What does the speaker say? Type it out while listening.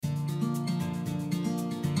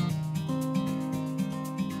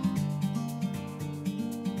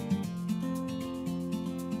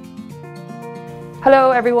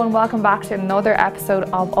Hello everyone, welcome back to another episode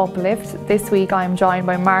of Uplift. This week I'm joined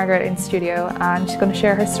by Margaret in studio and she's going to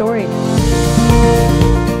share her story.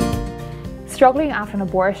 Struggling after an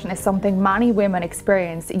abortion is something many women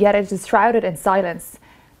experience, yet it is shrouded in silence.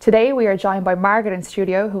 Today we are joined by Margaret in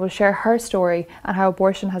studio, who will share her story and how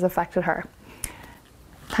abortion has affected her.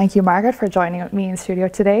 Thank you, Margaret, for joining me in studio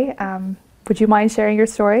today. Would you mind sharing your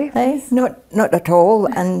story? Hey, not at all,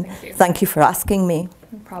 and thank you for asking me.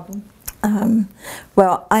 No problem.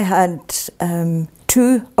 Well, I had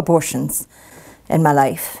 2 abortions in my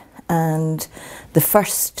life, and the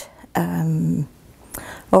first, back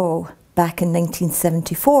in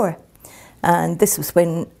 1974, and this was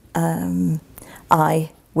when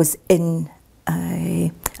I was in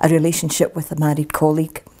a relationship with a married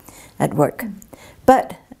colleague at work.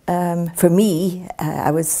 But for me,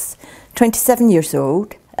 I was 27 years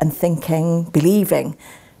old and believing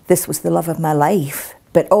this was the love of my life,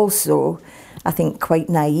 but also, I think quite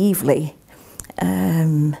naively,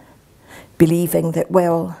 believing that,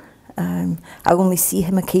 well, I only see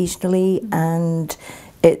him occasionally, and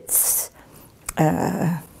it's,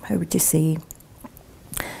 how would you say,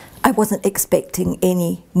 I wasn't expecting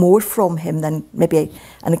any more from him than maybe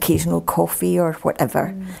an occasional coffee or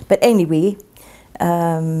whatever. But anyway,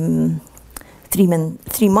 3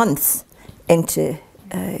 months into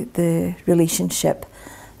the relationship,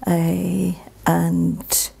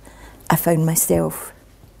 and I found myself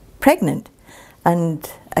pregnant. And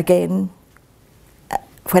again,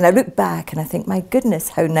 when I look back and I think, my goodness,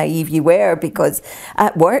 how naive you were, because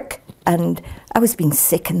at work, and I was being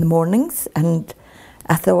sick in the mornings, and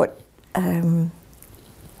I thought,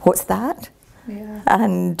 what's that? Yeah.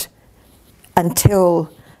 And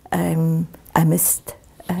until I missed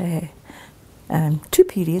 2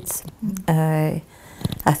 periods,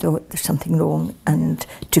 I thought there's something wrong, and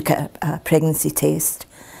took a pregnancy test.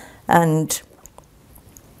 And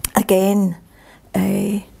again,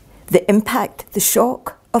 the impact, the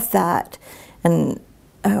shock of that, and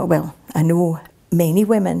well, I know many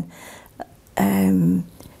women, when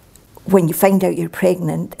you find out you're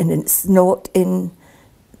pregnant and it's not in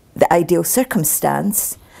the ideal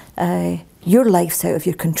circumstance, your life's out of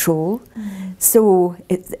your control. So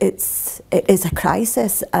it is a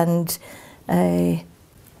crisis, and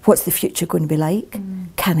what's the future going to be like?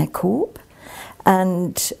 Can I cope?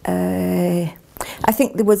 And I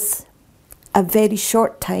think there was a very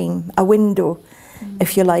short time, a window,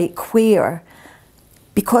 if you like, where,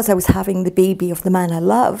 because I was having the baby of the man I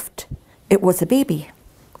loved, it was a baby.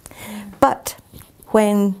 But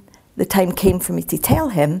when the time came for me to tell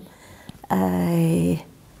him,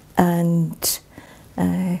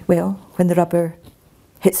 well, when the rubber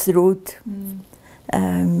hits the road,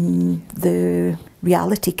 the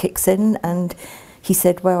reality kicks in, and he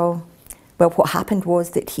said, well, what happened was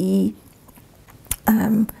that he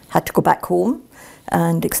had to go back home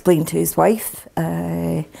and explain to his wife,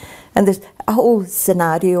 and there's a whole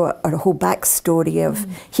scenario or a whole backstory of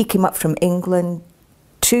he came up from England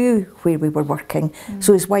to where we were working,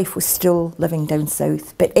 so his wife was still living down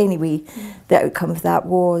south. But anyway, the outcome of that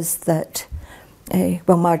was that,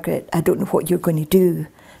 well, Margaret, I don't know what you're going to do,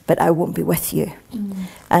 but I won't be with you.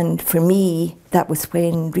 And for me, that was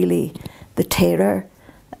when really the terror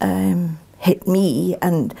hit me,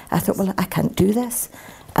 and I thought, well, I can't do this.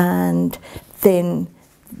 And then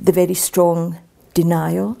the very strong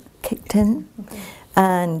denial kicked in,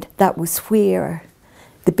 and that was where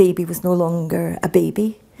the baby was no longer a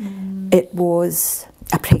baby, it was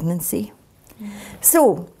a pregnancy.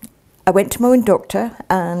 So I went to my own doctor,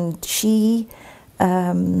 and she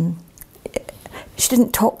didn't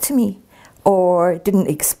talk to me or didn't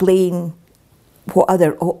explain what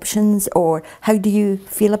other options, or how do you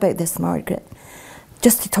feel about this, Margaret?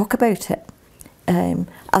 Just to talk about it.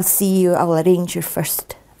 I'll see you, I'll arrange your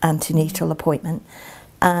first antenatal appointment.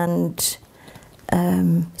 And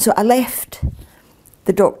so I left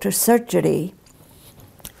the doctor's surgery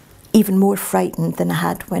even more frightened than I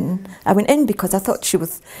had when I went in, because I thought she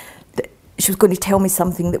was going to tell me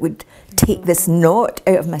something that would take this knot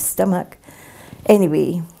out of my stomach.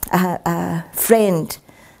 Anyway, a friend,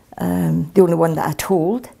 the only one that I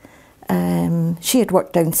told, she had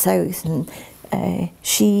worked down south, and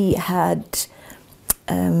she had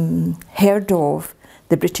heard of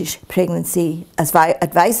the British Pregnancy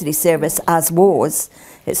Advisory Service, as was,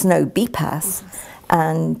 it's now BPAS,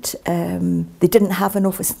 and they didn't have an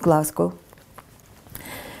office in Glasgow,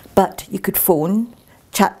 but you could phone,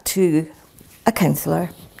 chat to a counsellor,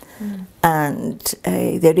 and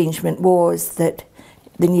the arrangement was that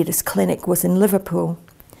the nearest clinic was in Liverpool.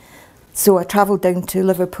 So I travelled down to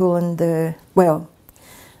Liverpool, and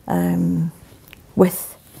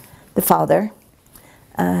with the father,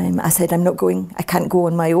 I said, I'm not going, I can't go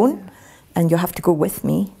on my own, and you'll have to go with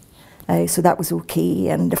me. So that was okay,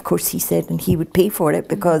 and of course he said, and he would pay for it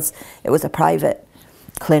because it was a private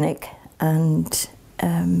clinic. And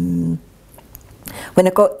when I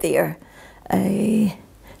got there,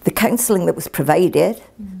 the counselling that was provided,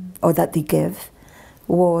 or that they give,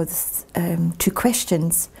 was 2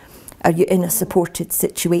 questions. Are you in a supported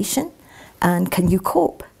situation, and can you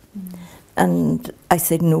cope? And I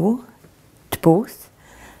said no to both.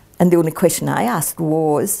 And the only question I asked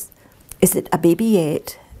was, is it a baby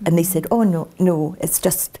yet? And they said, oh no, it's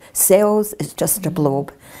just cells, it's just a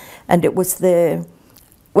blob. And it was I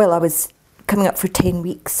was coming up for 10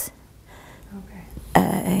 weeks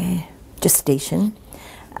gestation,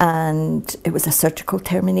 and it was a surgical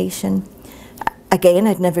termination. Again,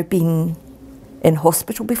 I'd never been in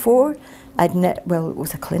hospital before. It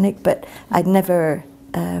was a clinic, but I'd never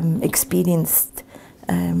experienced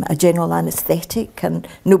a general anaesthetic, and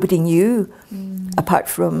nobody knew apart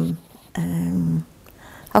from,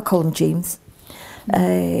 I'll call him James,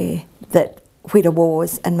 that where I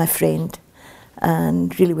was, and my friend,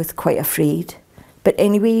 and really was quite afraid. But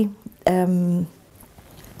anyway, they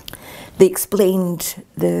explained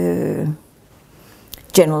the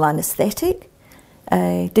general anaesthetic.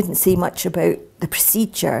 Didn't say much about the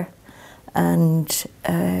procedure, and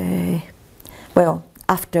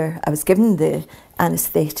after I was given the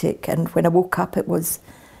anaesthetic, and when I woke up, it was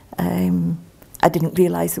I didn't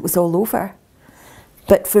realise it was all over.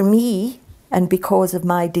 But for me, and because of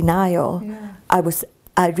my denial, I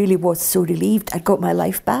really was so relieved. I'd got my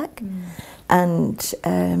life back, and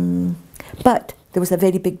but there was a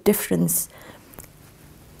very big difference.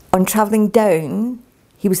 On travelling down,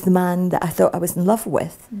 he was the man that I thought I was in love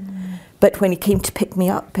with. But when he came to pick me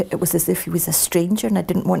up, it was as if he was a stranger, and I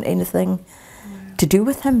didn't want anything to do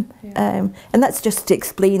with him. And that's just to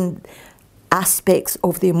explain aspects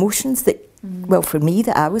of the emotions that, for me,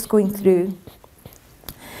 that I was going through.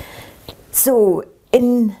 So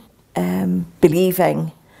in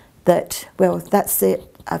believing that, that's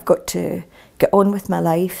it, I've got to get on with my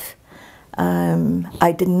life,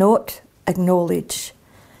 I did not acknowledge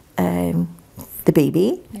the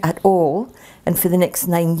baby at all, and for the next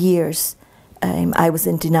 9 years I was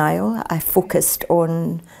in denial. I focused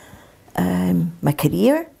on my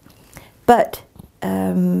career, but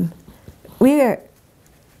we're,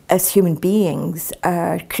 as human beings,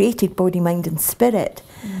 are created body, mind and spirit.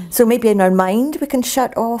 So maybe in our mind we can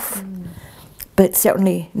shut off, but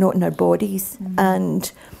certainly not in our bodies.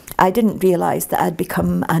 And I didn't realise that I'd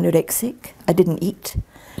become anorexic. I didn't eat,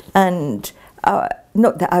 and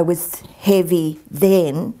not that I was heavy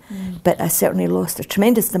then, but I certainly lost a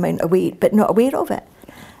tremendous amount of weight, but not aware of it.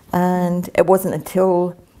 And it wasn't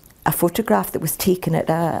until a photograph that was taken at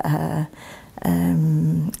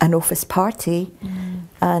an office party,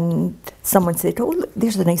 and someone said, "Oh, look,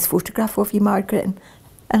 there's a nice photograph of you, Margaret."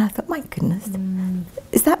 And I thought, my goodness,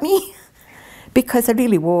 is that me? Because I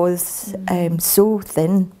really was so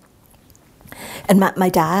thin. And my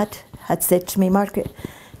dad had said to me, "Margaret,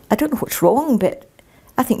 I don't know what's wrong, but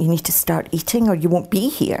I think you need to start eating or you won't be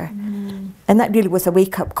here." And that really was a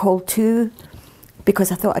wake-up call too,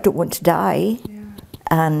 because I thought, I don't want to die.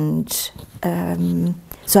 And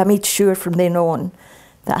so I made sure from then on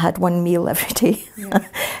that I had one meal every day.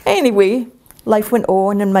 Anyway, life went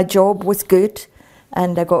on, and my job was good,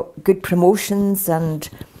 and I got good promotions, and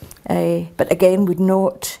but again, would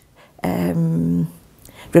not.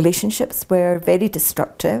 Relationships were very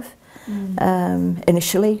destructive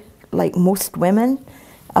initially, like most women,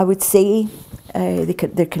 I would say.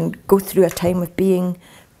 They can go through a time of being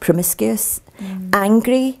promiscuous,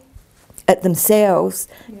 angry at themselves,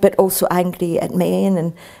 but also angry at men.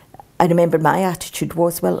 And I remember my attitude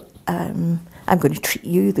was, I'm going to treat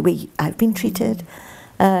you the way I've been treated.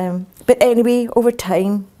 But anyway, over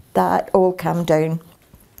time, that all calmed down.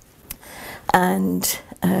 And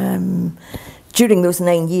during those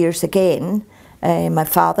 9 years again, my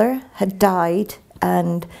father had died,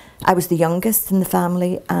 and I was the youngest in the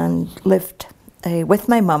family and lived with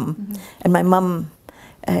my mum. And my mum,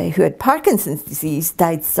 who had Parkinson's disease,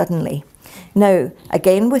 died suddenly. Now,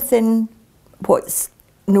 again, within what's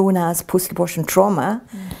known as post-abortion trauma,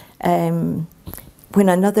 when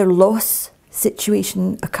another loss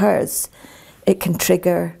situation occurs, it can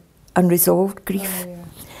trigger unresolved grief.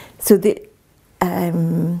 So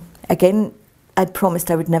again, I'd promised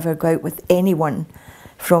I would never go out with anyone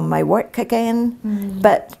from my work again,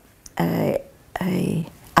 but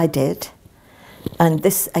I did. And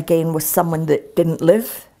this again was someone that didn't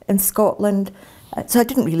live in Scotland, so I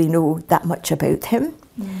didn't really know that much about him.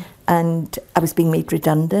 and I was being made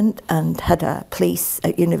redundant and had a place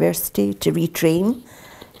at university to retrain.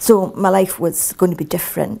 So my life was going to be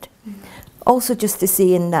different. Also, just to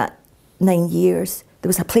say, in that 9 years, there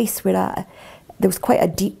was a place where there was quite a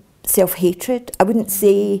deep self-hatred. I wouldn't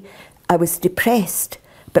say I was depressed,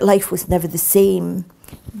 but life was never the same.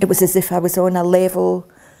 It was as if I was on a level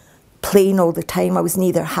plane all the time. I was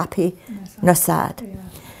neither happy nor sad. Yeah.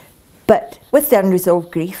 But with the unresolved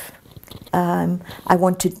grief, I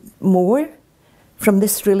wanted more from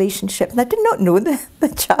this relationship. And I did not know the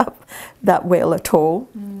chap that well at all.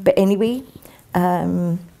 But anyway,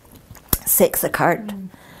 sex occurred,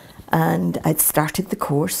 and I'd started the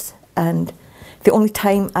course. And the only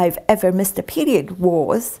time I've ever missed a period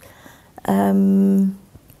was when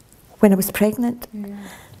I was pregnant. Yeah.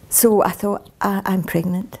 So I thought, I'm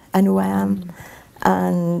pregnant. I know I am.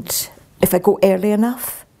 And if I go early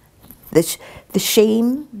enough, the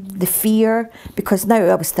shame, the fear, because now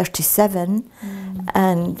I was 37,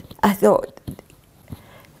 and I thought,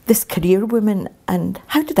 this career woman, and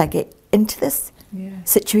how did I get into this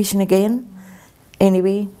situation again?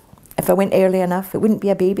 Anyway, if I went early enough, it wouldn't be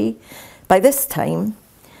a baby. By this time,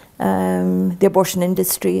 the abortion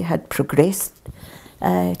industry had progressed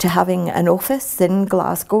to having an office in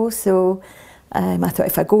Glasgow, so I thought,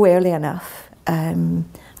 if I go early enough,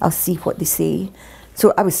 I'll see what they say.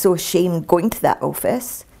 So I was so ashamed going to that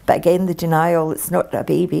office, but again, the denial, it's not a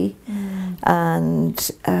baby.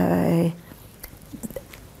 And,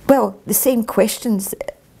 well, the same questions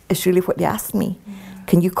is really what they asked me.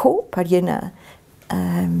 Can you cope? Are you in a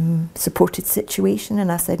supported situation?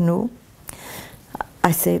 And I said, no.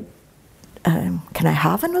 I said, can I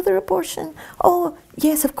have another abortion? Oh,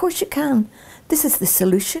 yes, of course you can. This is the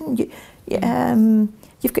solution.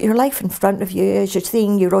 You've got your life in front of you. As you're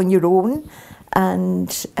saying, you're on your own. And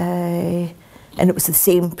it was the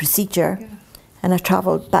same procedure. Yeah. And I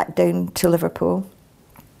travelled back down to Liverpool.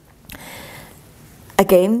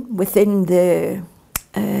 Again, within the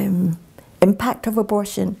impact of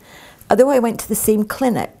abortion, although I went to the same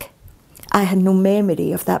clinic, I had no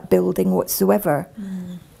memory of that building whatsoever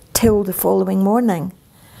till the following morning.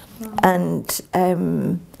 Wow. And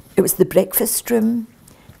it was the breakfast room,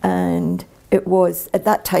 and it was, at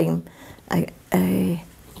that time,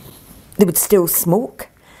 they would still smoke.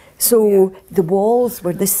 So the walls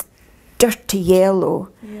were this dirty yellow,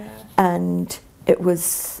 and it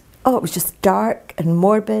was just dark and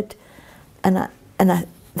morbid, and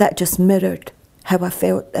that just mirrored how I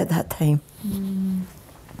felt at that time.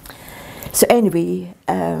 So anyway,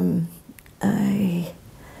 a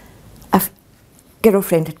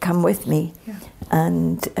girlfriend had come with me,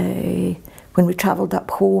 and when we travelled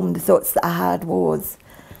up home, the thoughts that I had was,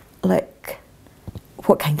 like,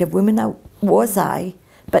 what kind of woman was I?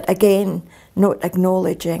 But again, not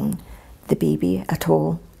acknowledging the baby at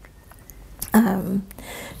all.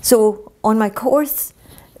 So on my course,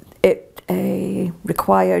 it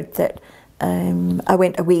required that I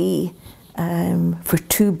went away for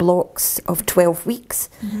 2 blocks of 12 weeks.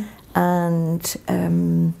 And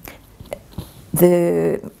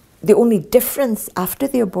the only difference after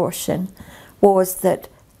the abortion was that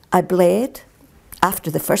I bled.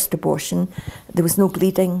 After the first abortion, there was no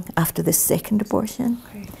bleeding after the second abortion.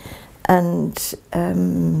 Okay. And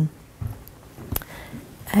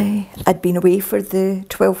I'd been away for the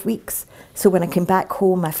 12 weeks. So when I came back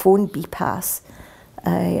home, I phoned BPAS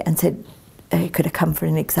and said, could I come for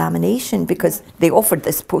an examination? Because they offered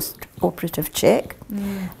this post-operative check.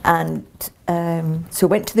 And so I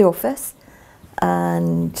went to the office,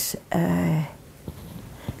 and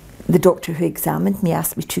the doctor who examined me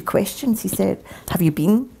asked me 2 questions. He said, have you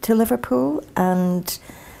been to Liverpool? And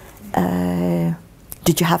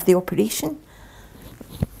did you have the operation?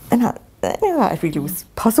 And I really was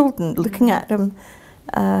puzzled and looking at him,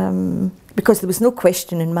 because there was no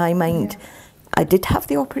question in my mind. I did have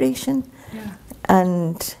the operation.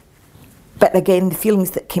 But again, the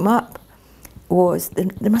feelings that came up was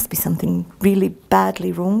there must be something really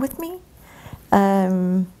badly wrong with me.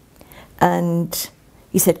 And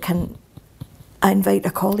he said, can I invite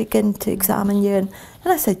a colleague in to examine you? And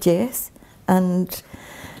I said, yes. And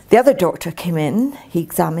the other doctor came in, he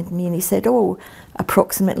examined me, and he said, oh,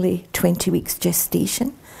 approximately 20 weeks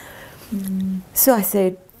gestation. So I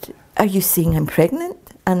said, are you saying I'm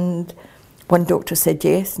pregnant? And one doctor said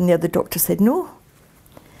yes, and the other doctor said no.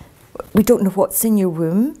 We don't know what's in your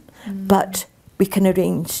womb, but we can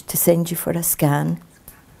arrange to send you for a scan.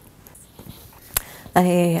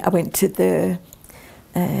 I went to the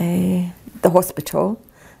hospital,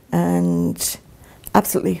 and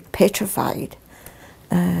absolutely petrified,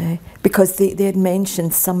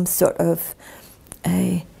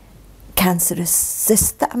 cancerous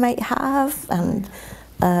cyst that I might have. And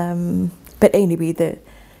but anyway,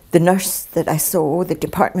 the nurse that I saw, the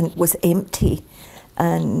department was empty.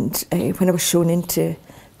 And when I was shown into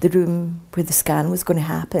the room where the scan was going to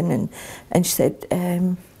happen, and she said,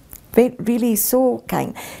 really so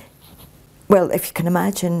kind. Well, if you can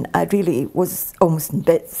imagine, I really was almost in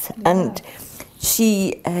bits. Yeah. And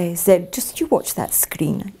she said, just you watch that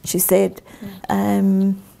screen. She said,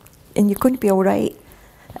 and you're going to be all right.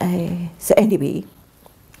 So anyway,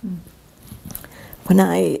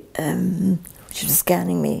 when she was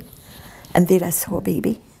scanning me, and there I saw a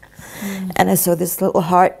baby. And I saw this little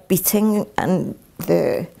heart beating and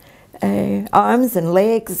the arms and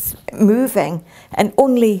legs moving. And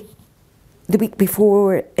only the week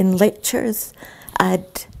before in lectures,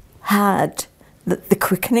 I'd had the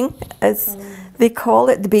quickening, as they call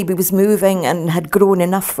it. The baby was moving and had grown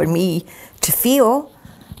enough for me to feel.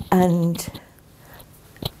 And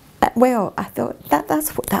well, I thought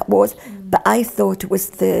that's what that was. But I thought it was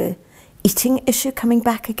the eating issue coming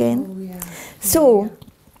back again. Oh, yeah. So,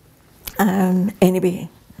 anyway,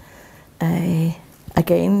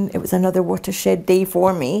 again, it was another watershed day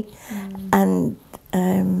for me. And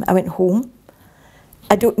I went home.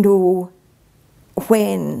 I don't know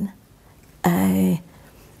when I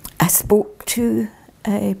spoke to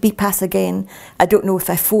BPAS again. I don't know if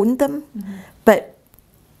I phoned them, but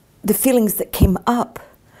the feelings that came up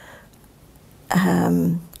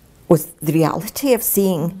was the reality of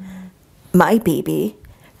seeing my baby.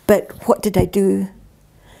 But what did I do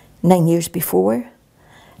 9 years before?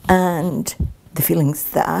 And the feelings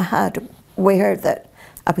that I had were that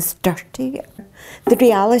I was dirty. The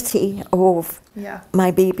reality of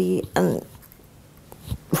my baby and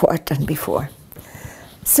what I'd done before.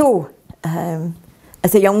 So,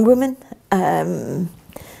 as a young woman,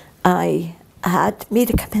 I had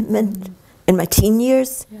made a commitment in my teen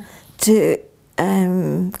years to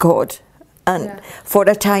God, and for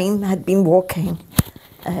a time had been walking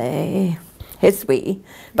His way.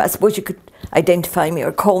 But I suppose you could identify me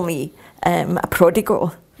or call me a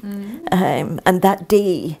prodigal. And that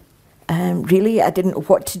day, really, I didn't know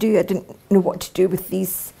what to do. I didn't know what to do with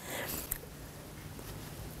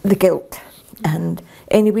the guilt. And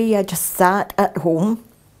anyway, I just sat at home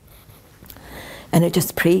and I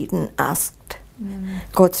just prayed and asked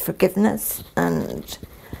God's forgiveness. And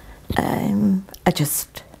I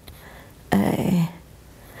just,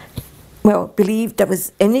 believed I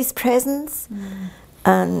was in His presence.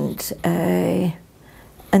 And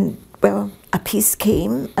a peace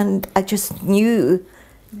came, and I just knew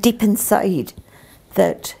deep inside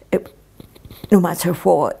that no matter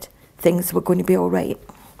what, things were going to be all right.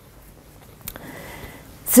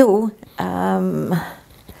 So, I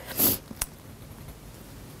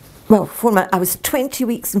was 20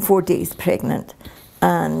 weeks and 4 days pregnant,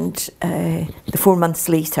 and the 4 months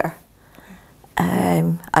later,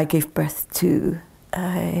 I gave birth to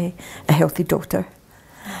a healthy daughter.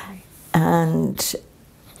 And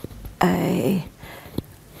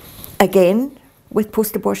again, with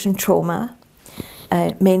post-abortion trauma,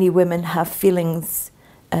 many women have feelings,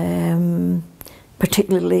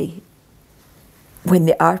 particularly when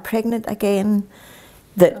they are pregnant again,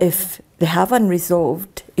 that if they have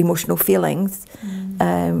unresolved emotional feelings,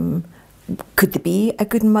 could they be a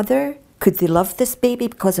good mother? Could they love this baby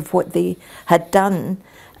because of what they had done?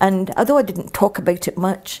 And although I didn't talk about it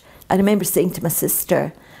much, I remember saying to my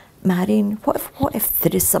sister, Marion, what if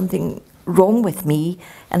there is something wrong with me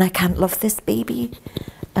and I can't love this baby?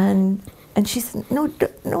 And she said, no,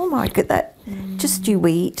 Margaret, just you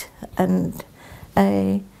wait. And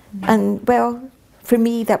for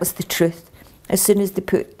me, that was the truth. As soon as they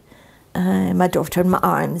put my daughter in my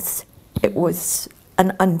arms, it was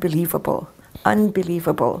an unbelievable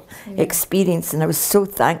experience, and I was so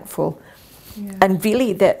thankful. And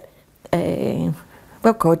really that,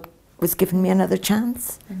 God was giving me another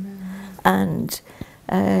chance. And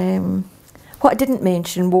what I didn't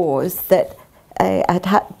mention was that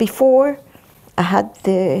before I had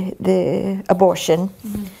the abortion,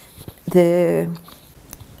 the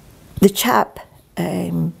chap,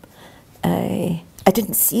 I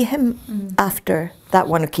didn't see him after that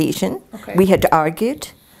one occasion. We had argued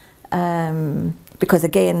because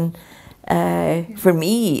again, for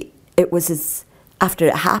me, it was after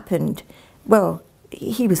it happened,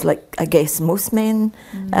 he was like, I guess, most men.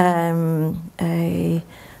 I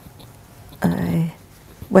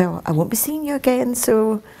won't be seeing you again,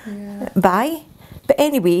 so bye. But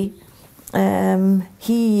anyway,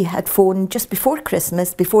 he had phoned just before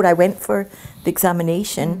Christmas, before I went for the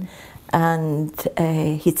examination, and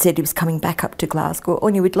he'd said he was coming back up to Glasgow. Oh,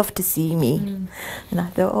 and he would love to see me. And I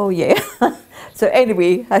thought, oh yeah. So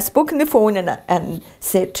anyway, I spoke on the phone and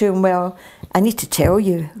said to him, well, I need to tell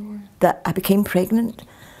you that I became pregnant.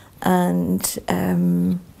 And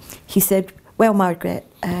he said, well, Margaret,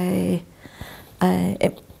 that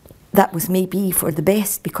was maybe for the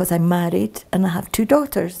best because I'm married and I have 2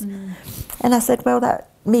 daughters. And I said, well, that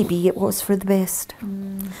maybe it was for the best.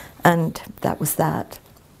 And that was that.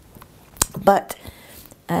 But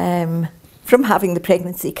from having the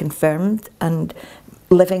pregnancy confirmed and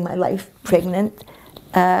living my life pregnant,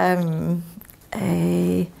 and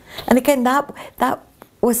again, that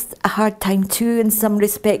was a hard time too in some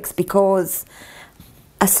respects, because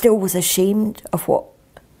I still was ashamed of what,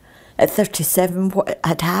 at 37, what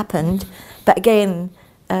had happened. But again,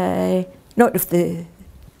 not of the,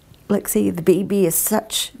 like say, the baby as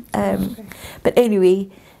such. But anyway,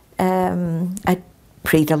 I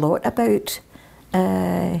prayed a lot about,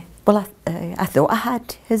 well, I thought I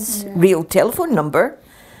had his real telephone number,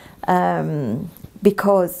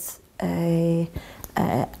 because I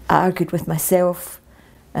argued with myself,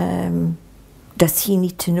 does he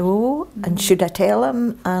need to know, and should I tell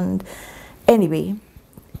him? And anyway,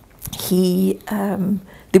 he,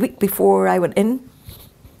 the week before I went in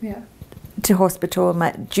to hospital,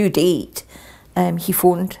 my due date, he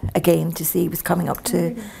phoned again to say he was coming up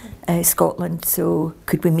to Scotland, so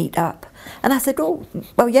could we meet up? And I said, oh,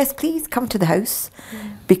 well, yes, please come to the house,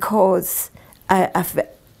 because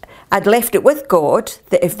I'd left it with God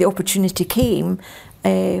that if the opportunity came,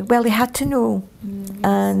 well, he had to know.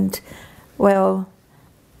 And, well,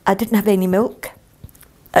 I didn't have any milk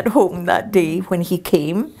at home that day when he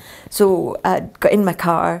came, so I got in my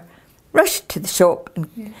car, rushed to the shop,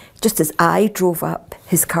 and just as I drove up,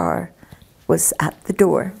 his car was at the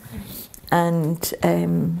door. And,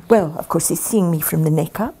 well, of course, he's seeing me from the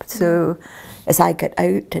neck up, so as I get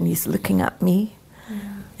out and he's looking at me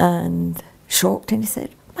and shocked, and he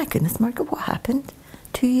said, my goodness, Margaret, what happened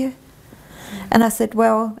to you? And I said,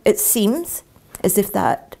 well, it seems as if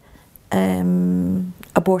that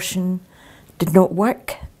abortion did not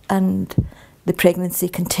work and the pregnancy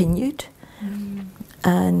continued.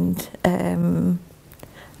 And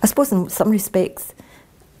I suppose in some respects,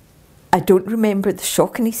 I don't remember the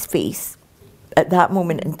shock in his face at that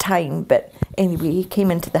moment in time, but anyway, he came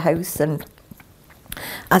into the house and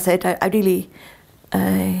I said, I really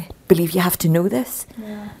believe you have to know this,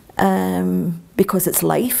 because it's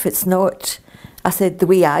life, it's not, I said, the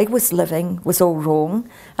way I was living was all wrong.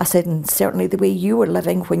 I said, and certainly the way you were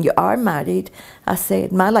living when you are married, I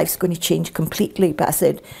said, my life's going to change completely, but I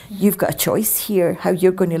said, you've got a choice here, how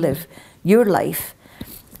you're going to live your life.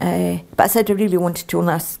 But I said, I really wanted to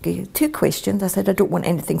only ask you 2 questions. I said, I don't want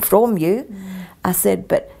anything from you. I said,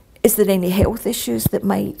 but is there any health issues that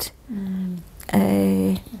might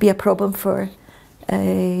be a problem for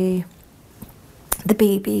the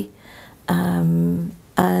baby? And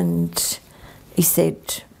he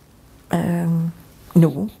said,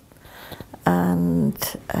 no.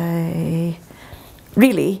 And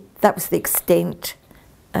really, that was the extent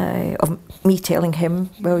of me telling him,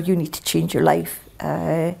 well, you need to change your life.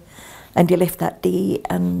 And he left that day,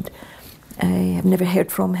 and I've never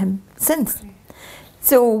heard from him since.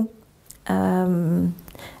 So,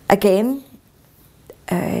 again,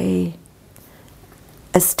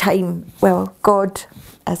 as time, well, God,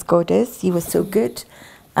 as God is, he was so good,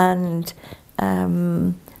 and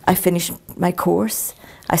I finished my course,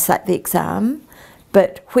 I sat the exam,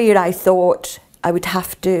 but where I thought I would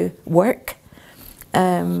have to work,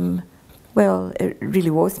 well, it really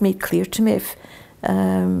was made clear to me if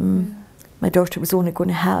my daughter was only going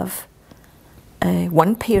to have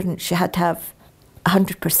one parent, she had to have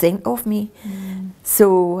 100% of me.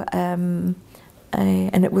 So, and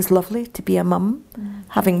it was lovely to be a mum,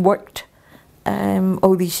 having worked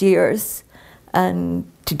all these years, and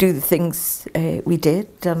to do the things we did.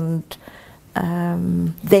 And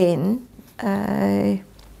then,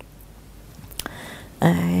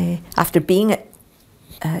 after being at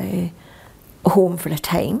home for a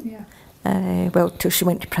time, well, till she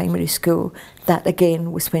went to primary school, that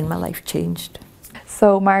again was when my life changed.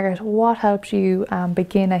 So, Margaret, what helped you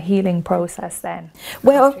begin a healing process then?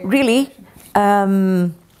 Well, really,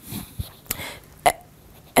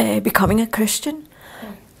 becoming a Christian,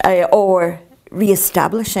 or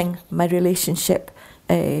re-establishing my relationship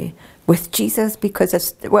with Jesus,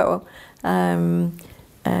 because, well,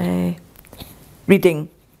 reading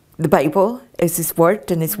the Bible is his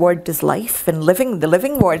word, and his word is life, and living the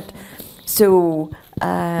living word. So,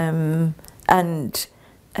 and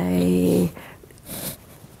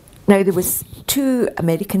now there was 2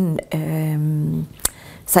 American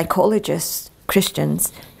psychologists,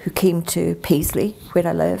 Christians, who came to Paisley, where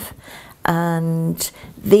I live, and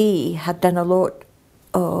they had done a lot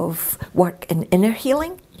of work in inner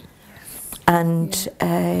healing, and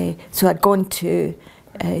so I'd gone to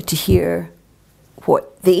hear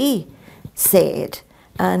what they said,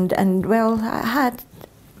 and well, I had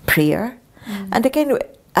prayer, and again,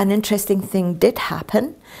 an interesting thing did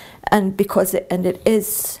happen, and it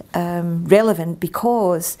is relevant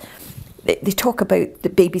because they talk about the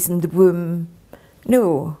babies in the womb.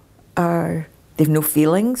 They've no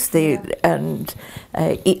feelings. And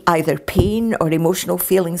either pain or emotional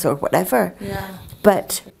feelings or whatever. Yeah.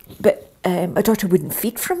 But my daughter wouldn't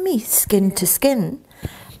feed from me, skin to skin.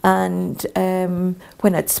 And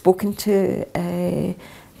when I'd spoken to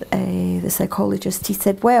the psychologist, he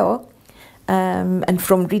said, well, and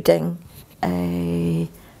from reading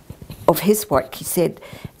of his work, he said,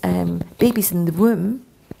 babies in the womb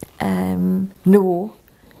know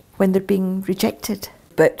when they're being rejected.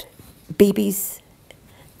 But babies,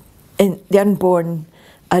 the unborn,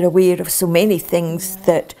 are aware of so many things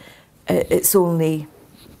that it's only,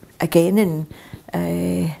 again, in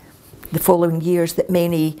the following years that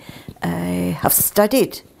many have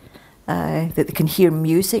studied, that they can hear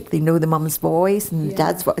music, they know the mum's voice and the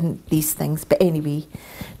dad's voice and these things. But anyway,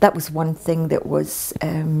 that was one thing that was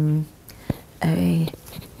an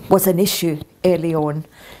issue early on.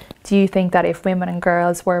 Do you think that if women and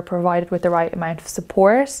girls were provided with the right amount of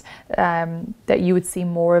support, that you would see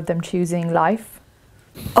more of them choosing life?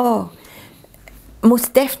 Oh,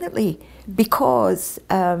 most definitely, because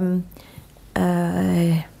I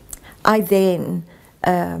then,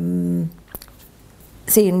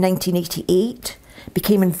 say in 1988,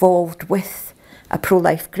 became involved with a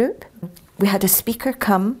pro-life group. We had a speaker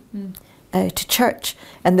come to church,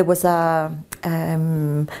 and there was a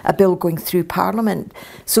bill going through Parliament,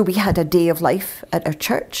 so we had a day of life at our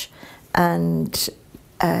church, and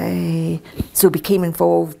so became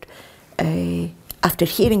involved after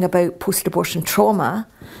hearing about post-abortion trauma.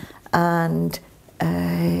 And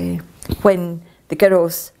when the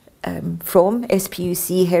girls from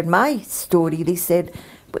SPUC heard my story, they said,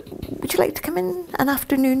 would you like to come in an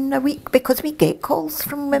afternoon a week, because we get calls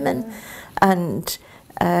from women. And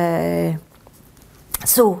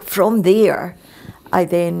so from there, I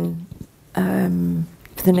then,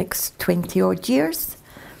 for the next 20 odd years,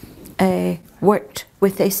 worked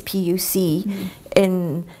with SPUC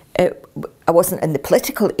in, I wasn't in the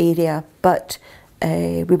political area, but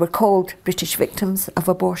we were called British Victims of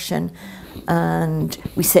Abortion, and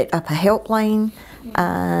we set up a helpline,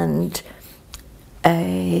 and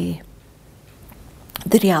the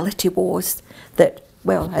reality was that,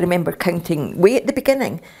 well, I remember counting way at the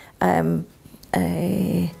beginning,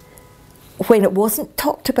 when it wasn't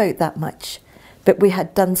talked about that much, but we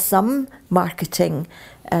had done some marketing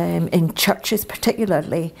in churches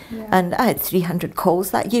particularly, and I had 300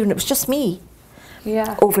 calls that year, and it was just me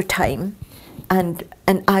over time, and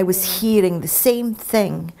I was hearing the same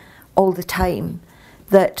thing all the time,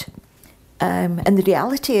 that and the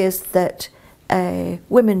reality is that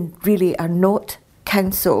women really are not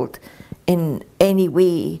counselled in any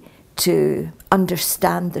way to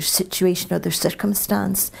understand their situation or their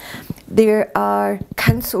circumstance. They are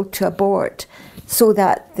counselled to abort so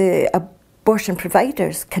that the abortion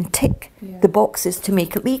providers can tick the boxes to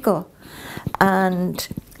make it legal. And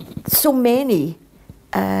so many,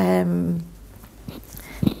 well,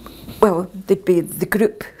 there'd be the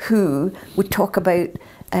group who would talk about,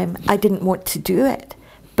 I didn't want to do it,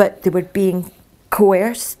 but they were being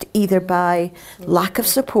coerced either by lack of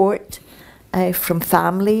support from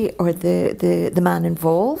family or the man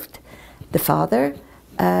involved, the father,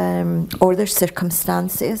 or their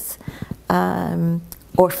circumstances,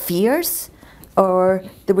 or fears, or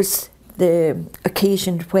there was the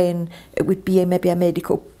occasion when it would be maybe a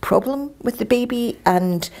medical problem with the baby,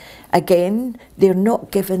 and again, they're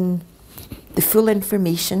not given the full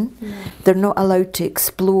information, they're not allowed to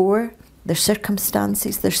explore their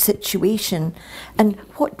circumstances, their situation. And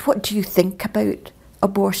what do you think about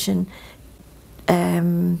abortion?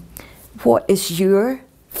 What is your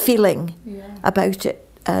feeling about it,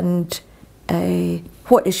 and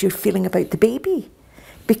what is your feeling about the baby?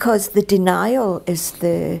 Because the denial is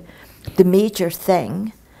the major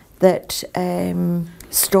thing that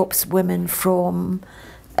stops women from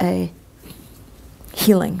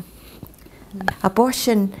healing.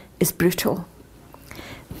 Abortion is brutal.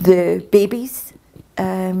 The baby's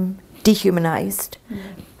dehumanised,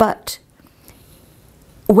 but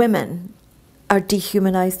women are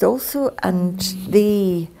dehumanised also, and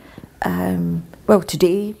they, well,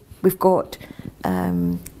 today we've got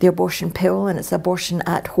the abortion pill, and it's abortion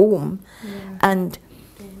at home. And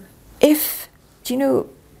if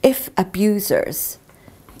abusers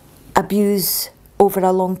abuse over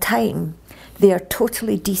a long time, they are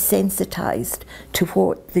totally desensitized to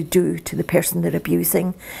what they do to the person they're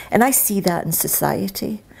abusing. And I see that in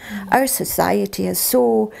society. Our society has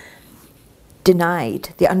so denied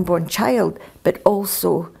the unborn child, but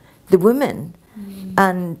also the woman.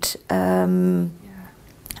 And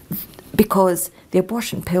because the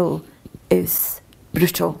abortion pill is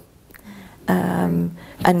brutal.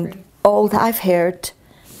 And all that I've heard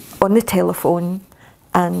on the telephone,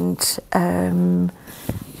 and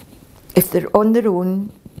if they're on their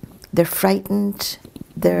own, they're frightened,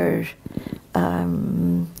 they're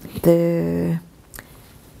the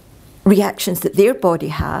reactions that their body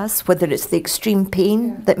has, whether it's the extreme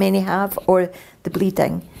pain that many have or the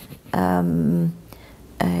bleeding. And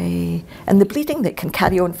the bleeding that can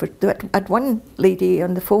carry on for, I had one lady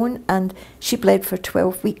on the phone and she bled for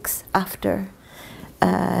 12 weeks after,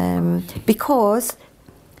 because,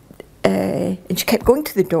 and she kept going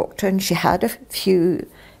to the doctor and she had a few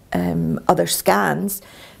other scans,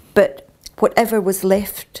 but whatever was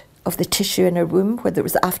left of the tissue in her womb, whether it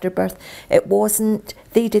was afterbirth, it wasn't,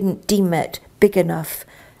 they didn't deem it big enough.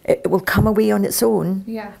 It will come away on its own.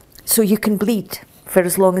 Yeah. So you can bleed for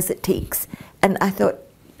as long as it takes. And I thought,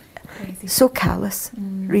 crazy. So callous,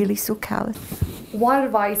 really so callous. What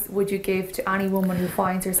advice would you give to any woman who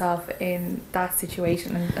finds herself in that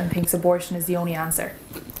situation and thinks abortion is the only answer?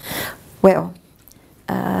 Well,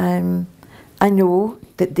 I know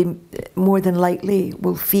that they more than likely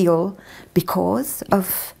will feel, because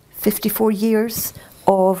of 54 years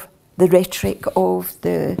of the rhetoric of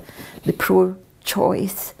the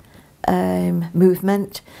pro-choice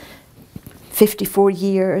movement, 54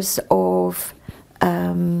 years of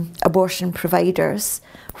abortion providers,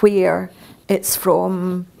 where it's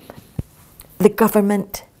from the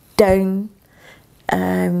government down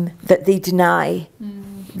that they deny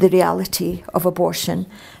the reality of abortion.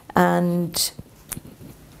 And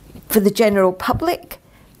for the general public,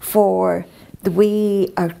 for the way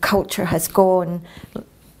our culture has gone,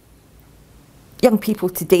 young people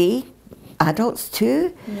today, adults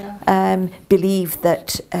too, believe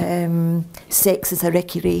that sex is a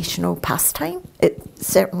recreational pastime. It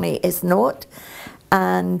certainly is not.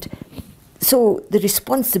 And so the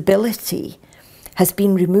responsibility has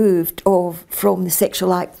been removed from the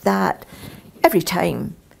sexual act, that every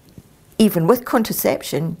time, even with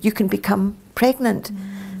contraception, you can become pregnant.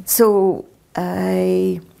 So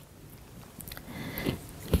a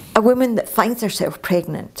woman that finds herself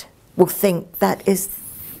pregnant will think that is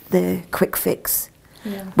the quick fix.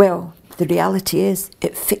 Well, the reality is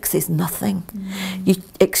it fixes nothing. You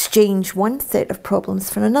exchange one set of problems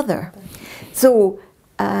for another. So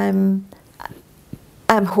I'm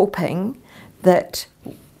hoping that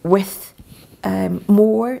with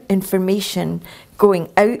more information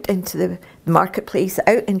going out into the marketplace,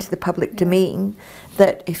 out into the public domain,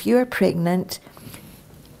 that if you're pregnant,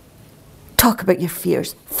 talk about your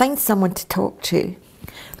fears, find someone to talk to,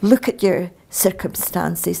 look at your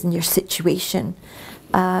circumstances and your situation.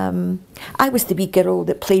 I was the wee girl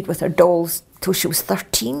that played with her dolls till she was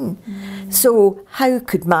 13. So how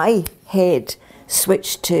could my head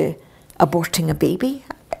switch to aborting a baby?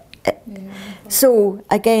 So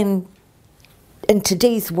again, in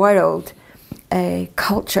today's world,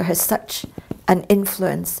 culture has such an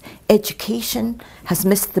influence. Education has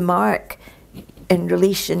missed the mark in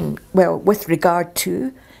relation, well, with regard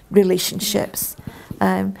to relationships.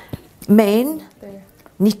 Men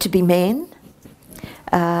need to be men,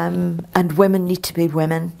 and women need to be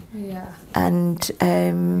women. And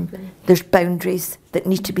there's boundaries that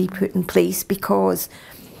need to be put in place, because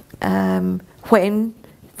when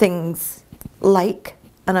things like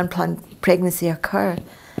an unplanned pregnancy occur,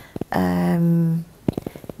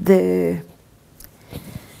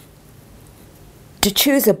 to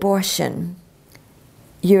choose abortion,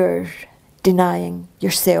 you're denying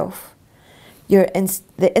yourself.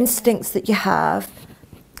 The instincts that you have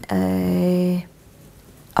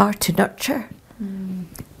are to nurture.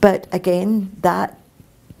 But again, that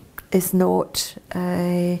is not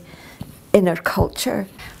in our culture.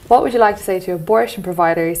 What would you like to say to abortion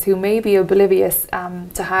providers who may be oblivious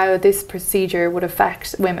to how this procedure would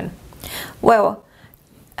affect women? Well,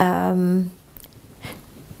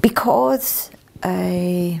 because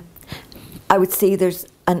I would say there's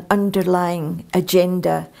an underlying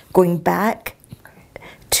agenda going back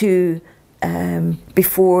to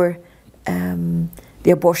before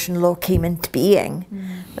the abortion law came into being.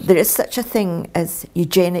 There is such a thing as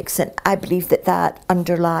eugenics, and I believe that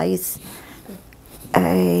underlies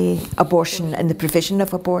abortion and the provision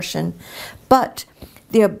of abortion. But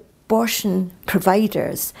the abortion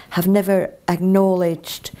providers have never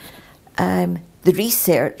acknowledged the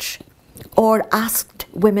research or asked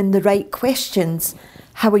women the right questions.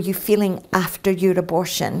 How are you feeling after your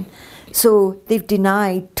abortion? So they've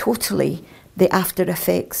denied totally the after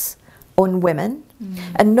effects on women,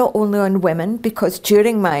 and not only on women, because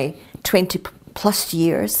during my 20 plus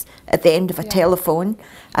years, at the end of a telephone,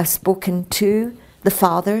 I've spoken to the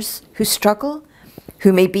fathers who struggle,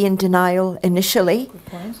 who may be in denial initially,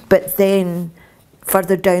 but then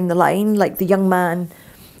further down the line, like the young man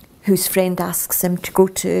whose friend asks him to go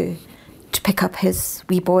to pick up his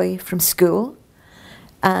wee boy from school,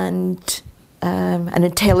 and an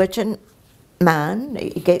intelligent man,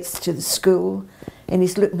 he gets to the school and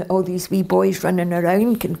he's looking at all these wee boys running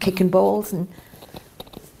around and kicking balls, and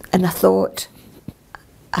I thought,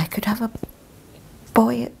 I could have a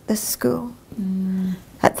boy at this school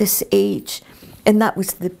at this age. And that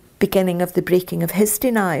was the beginning of the breaking of his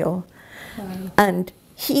denial. Wow. And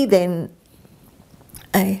he then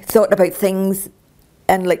thought about things,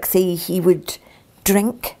 and like say he would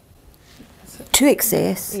drink to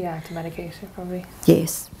excess. Yeah, to medicate it probably.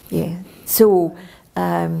 Yes, yeah. So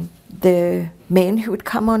the men who would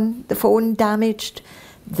come on the phone damaged,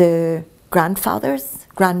 the grandfathers,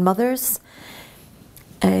 grandmothers.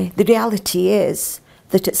 The reality is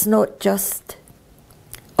that it's not just,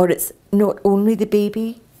 or it's not only the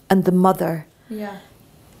baby and the mother. Yeah.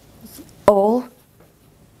 All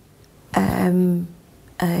who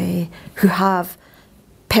have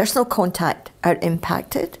personal contact are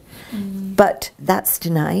impacted, but that's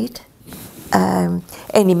denied.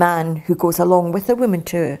 Any man who goes along with a woman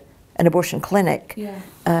to an abortion clinic,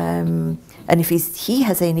 and if he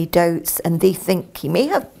has any doubts and they think he may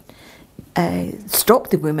have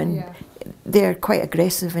stopped the woman, they're quite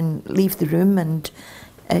aggressive and leave the room and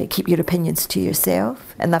keep your opinions to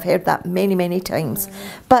yourself. And I've heard that many, many times.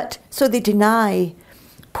 But so they deny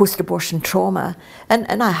post-abortion trauma.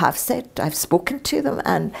 And I have said, I've spoken to them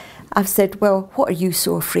and I've said, well, what are you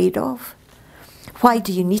so afraid of? Why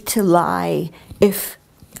do you need to lie if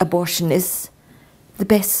abortion is the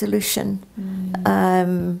best solution?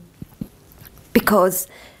 Because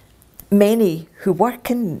many who work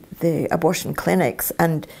in the abortion clinics,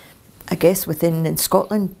 and I guess in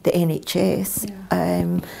Scotland, the NHS,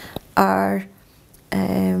 are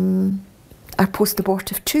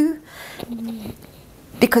post-abortive too.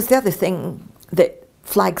 Because the other thing that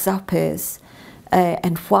flags up is,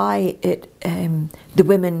 and why the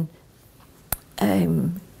women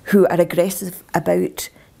who are aggressive about,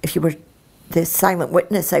 if you were the silent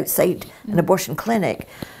witness outside an abortion clinic,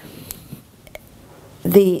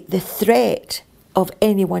 the threat of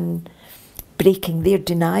anyone breaking their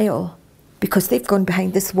denial, because they've gone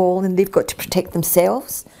behind this wall and they've got to protect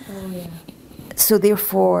themselves. So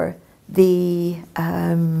therefore,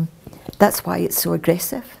 that's why it's so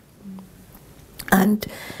aggressive. And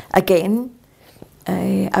again,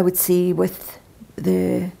 I would say with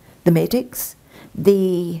the medics,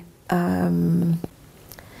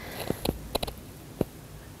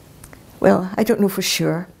 well, I don't know for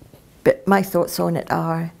sure, but my thoughts on it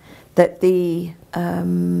are that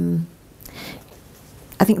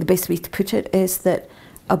I think the best way to put it is that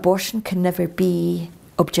abortion can never be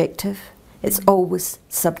objective. It's always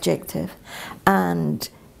subjective. And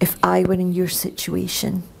if I were in your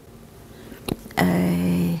situation,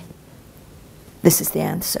 this is the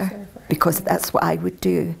answer, because that's what I would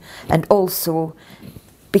do. And also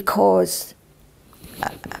because,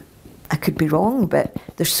 I could be wrong, but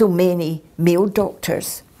there's so many male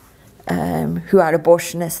doctors who are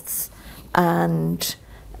abortionists, and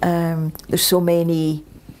there's so many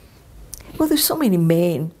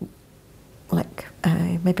men, like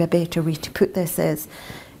maybe a better way to put this is,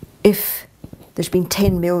 if there's been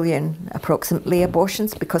 10 million approximately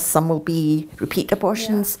abortions, because some will be repeat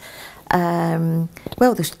abortions,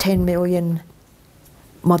 well, there's 10 million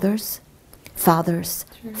mothers, fathers,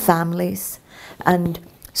 families, and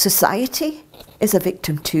society is a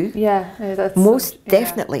victim too. That's most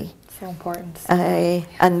definitely. So important.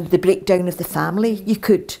 And the breakdown of the family, you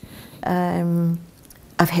could,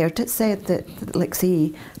 I've heard it said that, like,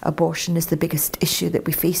 say, abortion is the biggest issue that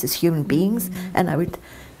we face as human beings, and I would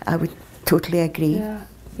totally agree.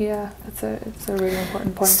 It's a really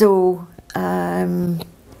important point. So,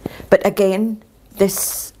 but again,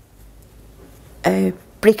 this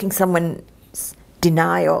breaking someone's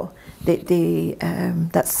denial,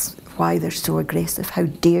 that's why they're so aggressive. How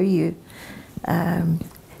dare you?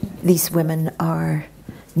 These women are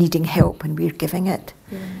needing help and we're giving it.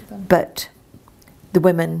 But the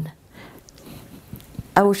women,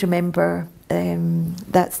 I always remember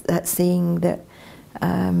that saying that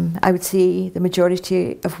I would say the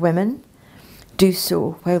majority of women do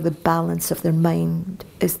so while the balance of their mind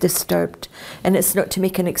is disturbed. And it's not to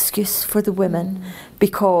make an excuse for the women,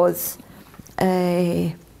 because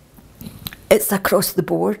it's across the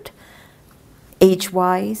board,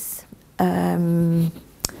 age-wise,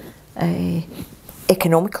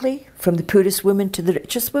 economically, from the poorest woman to the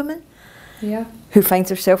richest woman, who finds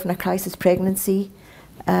herself in a crisis pregnancy,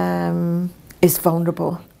 is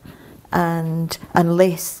vulnerable. And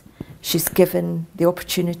unless she's given the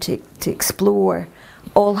opportunity to explore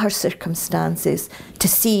all her circumstances, to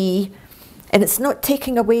see, and it's not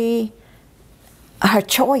taking away her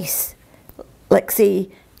choice. Like, say,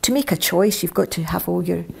 to make a choice, you've got to have all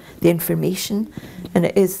the information, and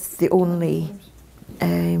it is the only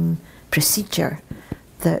procedure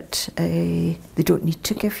that they don't need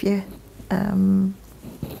to give you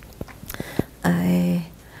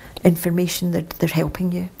information. That they're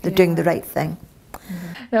helping you, they're doing the right thing.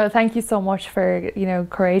 No, thank you so much for, you know,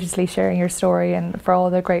 courageously sharing your story, and for all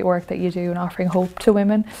the great work that you do and offering hope to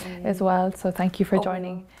women as well. So thank you for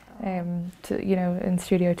joining in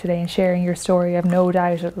studio today and sharing your story. I have no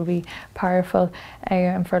doubt it will be powerful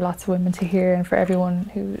and for lots of women to hear, and for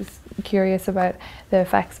everyone who's curious about the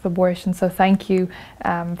effects of abortion. So thank you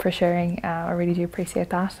for sharing. I really do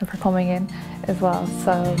appreciate that, and for coming in as well.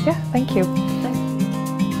 So yeah, thank you.